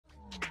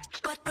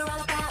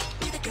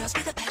girls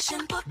with a passion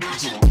for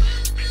passion.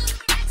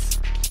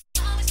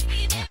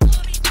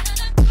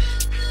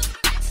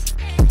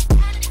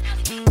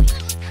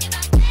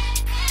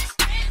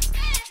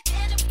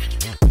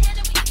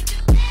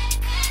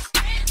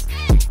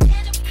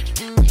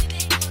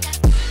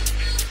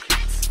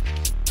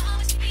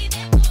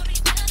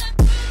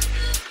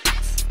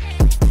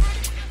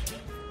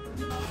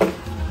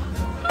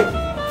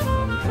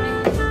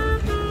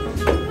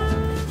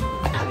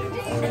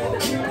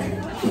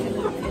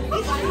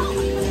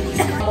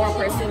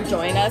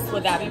 Join us.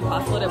 Would that be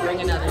possible to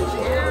bring another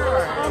chair?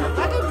 Or?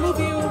 I could move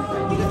you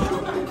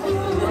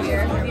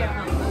here.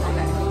 Yeah.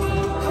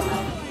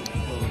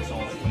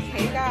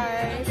 Hey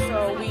guys,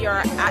 so we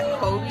are at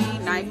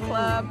𝐭𝐚𝐠𝐬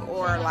nightclub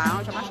or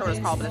lounge. I'm not sure what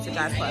it's called, but it's a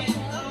jazz club.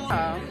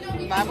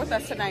 Vibe with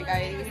us tonight,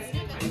 guys.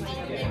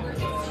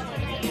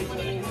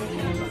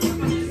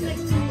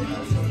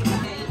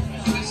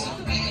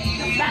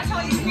 That's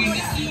how you really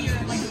see your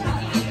like.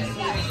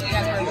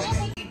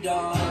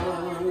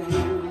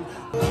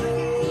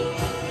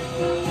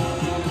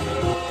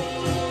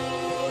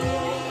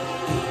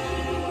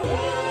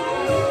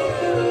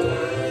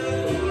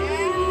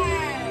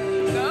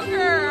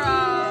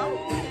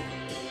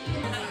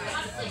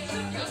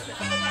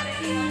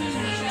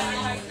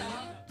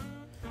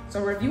 So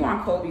review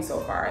on 𝐭𝐚𝐠𝐬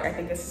so far. I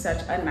think it's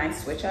such a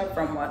nice switch up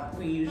from what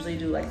we usually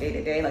do like day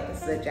to day. Like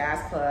this is a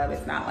jazz club.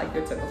 It's not like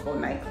your typical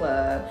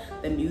nightclub.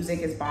 The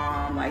music is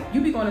bomb. Like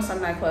you be going to some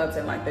nightclubs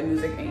and like the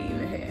music ain't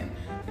even hitting.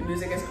 The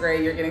music is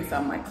great. You're getting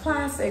some like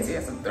classics, you're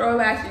getting some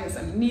throwbacks, you're getting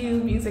some new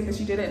music that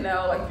you didn't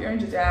know. Like if you're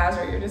into jazz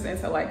or you're just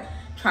into like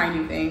trying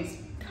new things,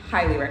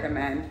 highly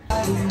recommend.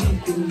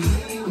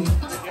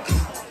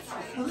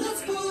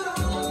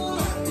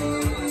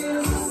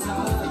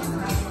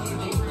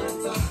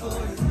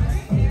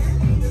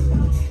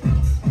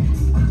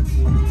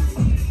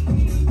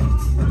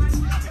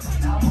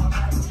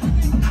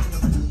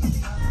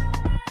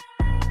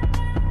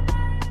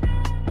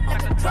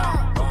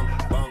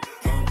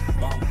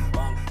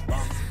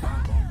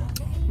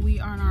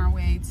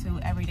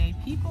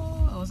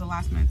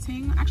 Last minute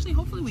thing. Actually,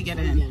 hopefully we get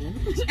in.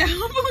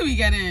 Hopefully we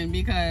get in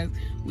because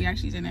we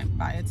actually didn't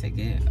buy a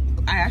ticket.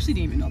 I actually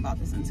didn't even know about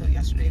this until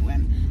yesterday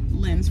when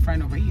Lynn's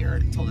friend over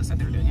here told us that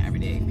they were doing an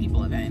everyday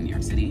people event in New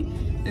York City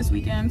this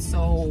weekend.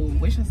 So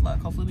wish us luck.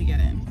 Hopefully we get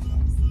in.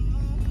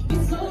 We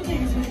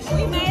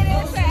made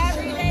it to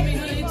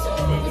everyday people.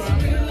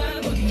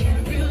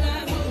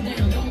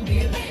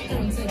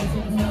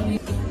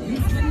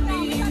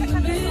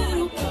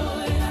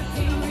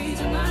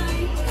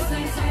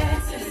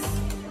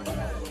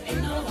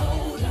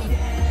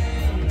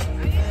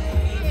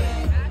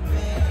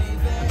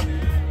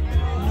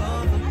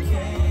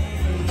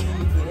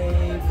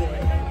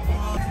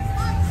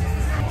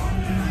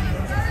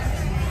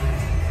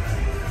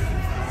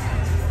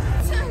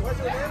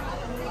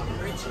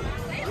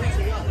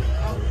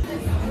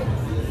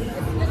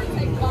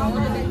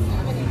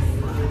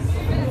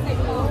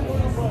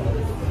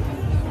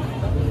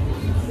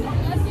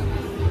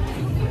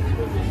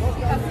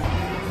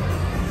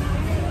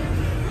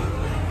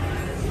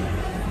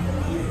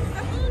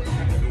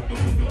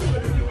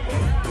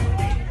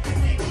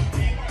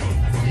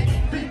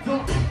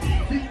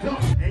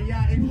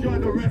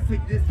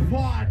 This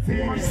party.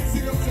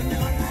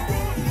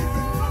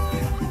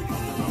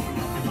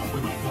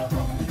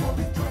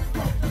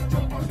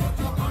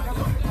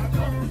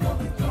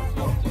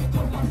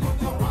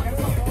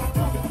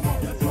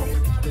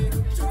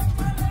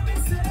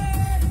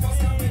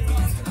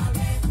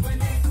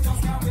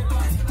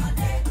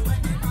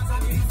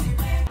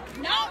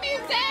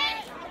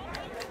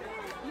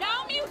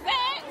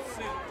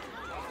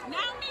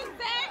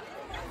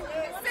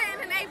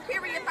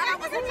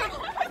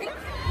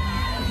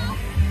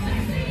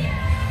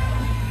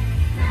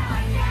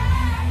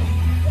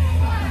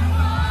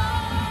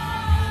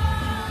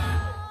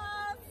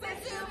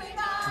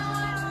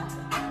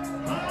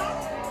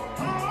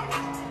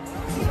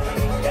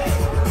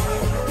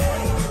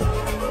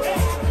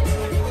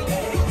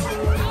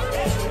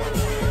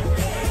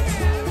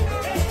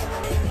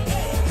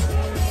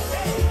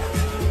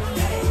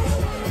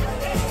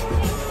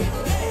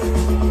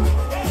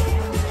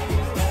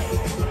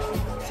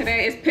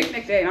 Today is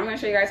picnic day and I'm going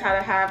to show you guys how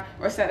to have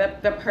or set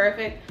up the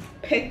perfect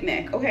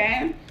picnic,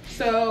 okay?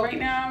 So right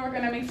now we're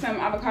going to make some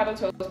avocado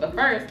toast, but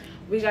first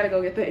we got to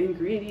go get the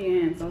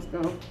ingredients. Let's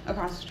go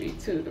across the street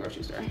to the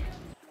grocery store.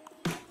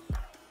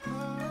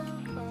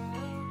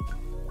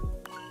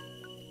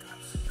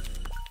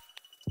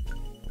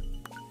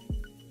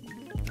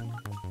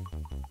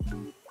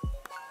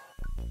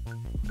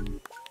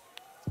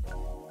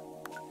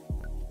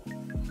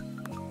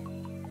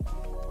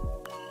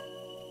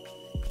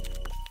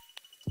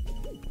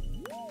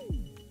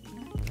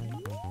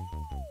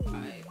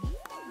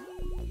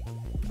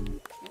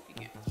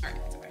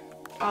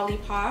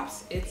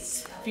 Olipop's,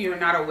 it's, if you're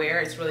not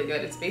aware, it's really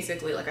good. It's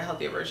basically like a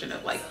healthier version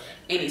of like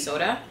any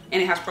soda,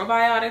 and it has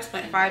probiotics,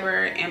 plant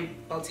fiber, and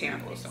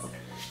botanicals, so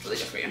it's really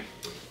good for you.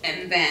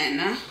 And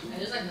then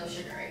there's like no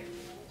sugar, right?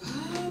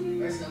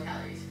 There's no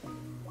calories.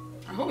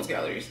 I hope it's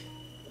calories.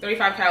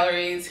 35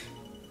 calories,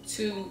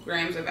 2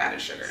 grams of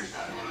added sugar.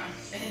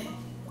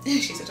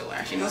 She's such a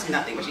liar. She knows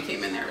nothing, but she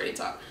came in there ready to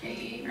talk.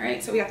 All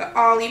right, so we got the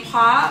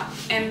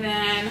𝐬𝐿𝐲, and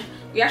then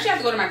we actually have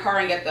to go to my car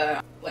and get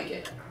the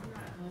blanket.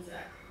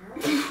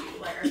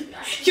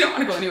 You don't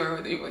want to go anywhere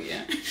with me, but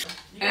yeah.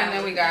 And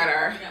then we got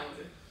our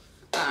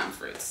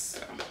fruits.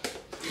 So.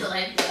 No,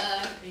 that's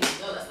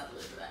not the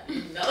lid for that.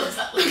 No, that's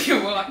not the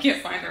lid. Well, I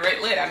can't find the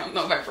right lid. I don't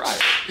know if I brought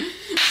it.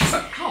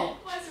 So, ow.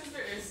 My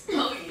sister is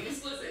so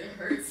useless. It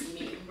hurts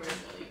me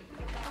personally.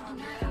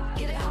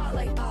 Get it hot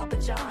like Papa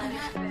John.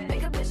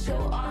 Make a bitch go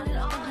on and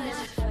on.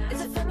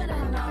 It's a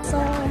feminine non. so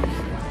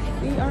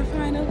we are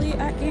finally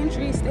at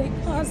Gantry State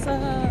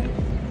Plaza.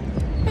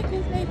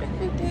 Picnic day,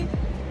 picnic day.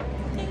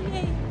 Yay,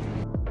 yay.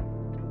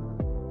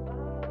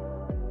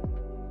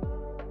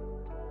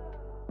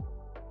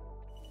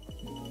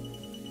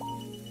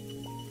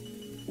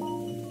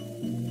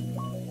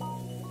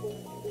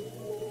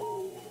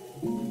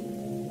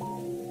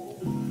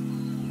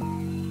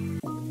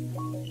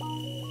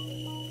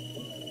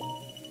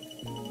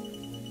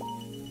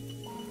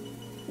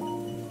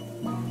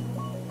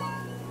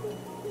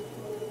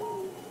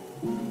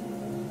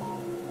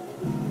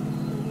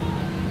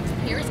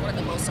 Here is one of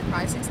the most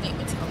surprising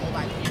statements in the whole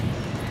Bible.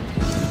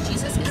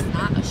 Jesus is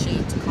not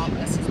ashamed to call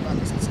us his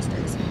brothers and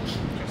sisters.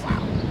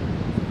 Wow.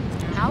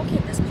 How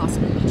can this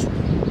possibly be true?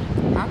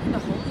 How can the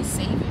Holy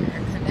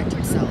Savior connect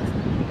himself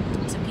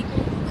to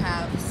people who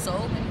have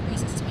so many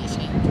reasons to be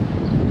ashamed?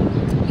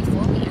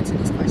 Before we answer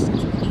these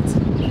questions,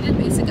 we need a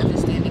basic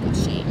understanding of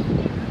shame.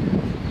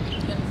 Do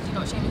you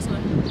know what shame is,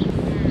 Hilda?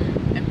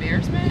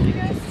 Embarrassment, I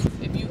guess.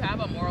 If you have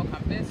a moral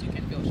compass, you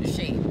can feel shame.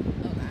 Shame.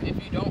 Okay.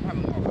 If you don't have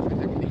a moral compass,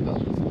 everything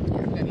goes.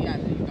 Then yeah,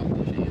 then you don't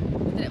feel shame.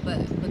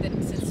 But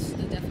then since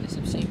the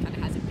definition of shame kind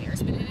of has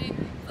embarrassment in it, I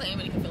feel like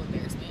anybody can feel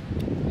embarrassment.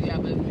 Yeah,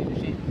 but it's maybe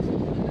shame.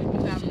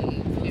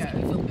 Yeah.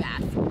 You feel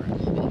bad for a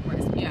little bit.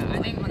 Whereas Yeah,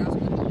 I think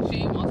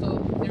shame also,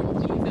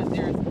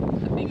 there's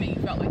a thing that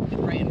you felt like was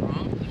right and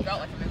wrong. You felt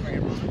like it was right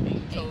and wrong with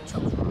me. So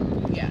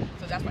yeah,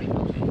 so that's why you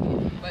feel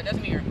shame. But it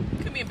doesn't mean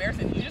it could be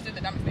embarrassing. You just did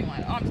the dumbest thing,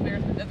 like, oh, I'm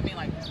embarrassed. It doesn't mean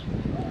like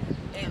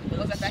it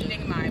was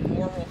affecting my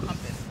moral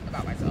compass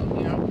about myself,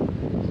 you know?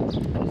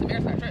 I was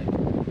embarrassed by a trip.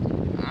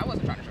 I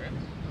wasn't trying to trip.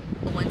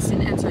 But when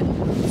sin entered the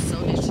world,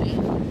 so did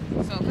shame.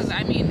 So, because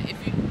I mean,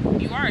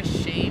 if you are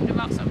ashamed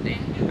about something,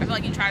 I feel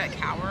like you try to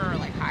cower or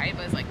like hide,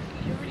 but it's like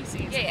you already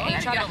see it. So Yeah, and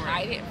you try to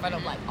hide it in front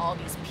of like all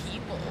these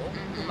people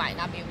who might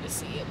not be able to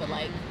see it, but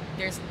like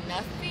there's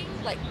nothing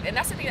like, and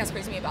that's the thing that's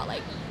crazy to me about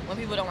like when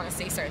people don't want to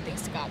say certain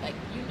things to God, like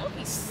you know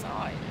he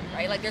saw it,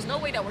 right? Like there's no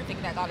way that we're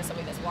thinking that God is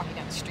somebody that's walking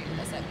down the street with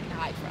us that we can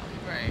hide from.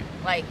 Right.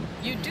 Like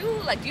you do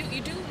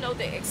know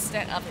the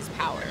extent of his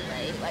power,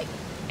 right? Like,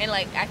 and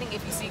like I think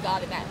if you see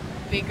God in that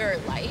bigger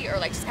light, or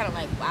like just kind of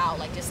like wow,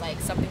 like just like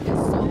something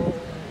that's so,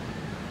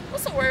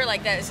 what's the word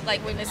like that? It's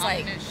like when it's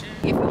like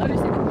if you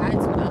understand the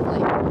gratitude of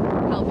like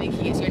how big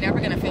he is, you're never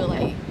gonna feel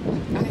like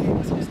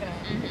okay, so I'm just gonna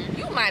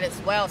you might as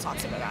well talk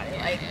to him about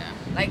it.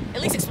 Like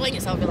at least explain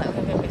yourself. Be like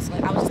okay. So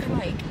like I was just kind of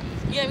like,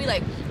 you know what I mean?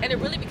 Like, and it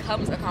really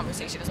becomes a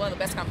conversation. It's one of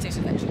the best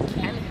conversations that you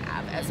can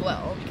have as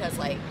well, because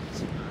like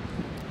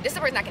this is the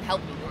person that can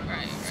help you.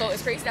 Right. So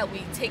it's crazy that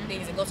we take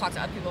things and go talk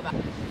to other people about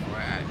it.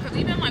 Right. Because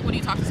even like when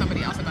you talk to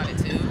somebody else about it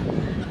too,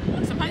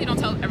 sometimes you don't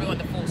tell everyone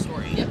the full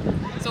story. Yep.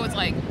 So it's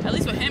like, at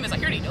least with him, it's like,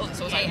 he already knows it.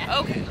 So it's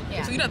okay.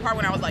 Yeah. So you know the part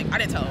when I was like, I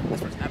didn't tell this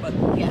person that, but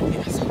Yeah.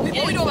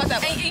 what we do about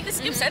that? And you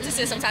just give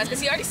sentences sometimes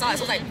because he already saw it.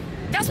 So it's like,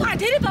 that's why I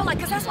did it though. Like,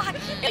 because that's why.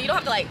 You don't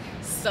have to like,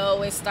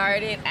 so it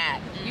started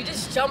at. You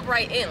just jump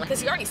right in because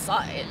he already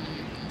saw it.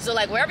 So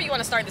like, wherever you want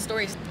to start the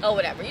story,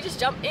 whatever. You just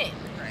jump in.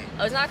 Right.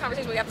 It's not a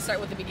conversation where you have to start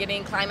with the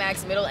beginning,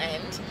 climax, middle,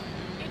 end.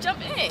 You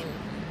jump in.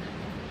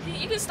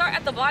 You can start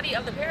at the body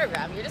of the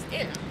paragraph. You're just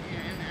in.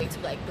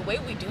 Like the way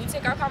we do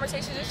take our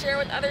conversations and share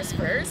with others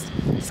first,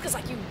 just because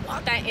like you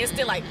want that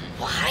instant like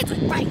what,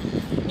 like, right? You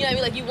know what I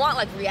mean? Like you want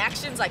like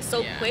reactions like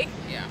so quick.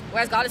 Yeah.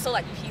 Whereas God is so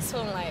like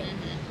peaceful and like.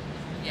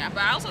 Yeah,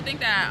 but I also think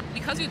that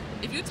because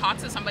if you talk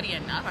to somebody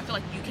enough, I feel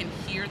like you can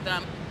hear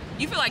them.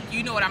 You feel like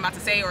you know what I'm about to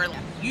say, or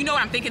you know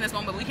what I'm thinking in this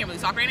moment, but we can't really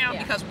talk right now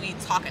because we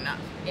talk enough.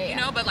 You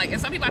know, but like,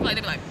 and some people I feel like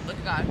they be like, look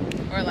at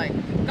God, or like,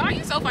 God,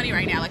 you're so funny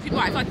right now. Like people,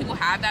 I feel like people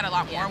have that a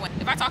lot more. When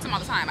if I talk to him all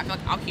the time, I feel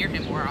like I'll hear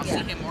him more, I'll see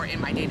him more in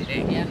my day to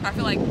day. I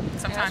feel like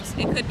sometimes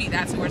it could be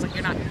that too, where it's like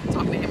you're not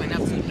talking to him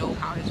enough to know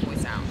how his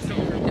voice sounds.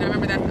 And I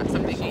remember that's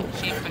something shame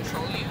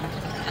control you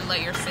and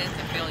let your sins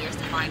and failures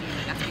define you,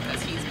 and that's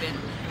because he's been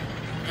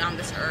on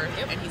this earth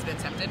and he's been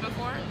tempted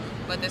before.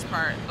 But his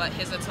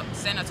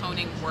sin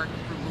atoning work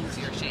removes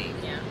your shame.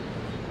 Yeah.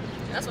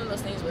 And that's one of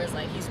those things where it's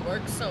like he's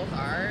worked so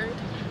hard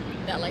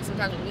that like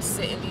sometimes when we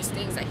sit in these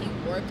things that he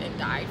worked and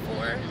died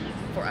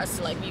for us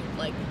to like be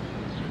like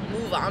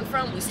move on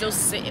from, we still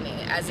sit in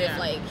it as if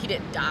like he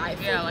didn't die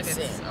for like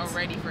sins. it's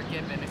already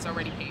forgiven, it's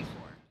already paid for.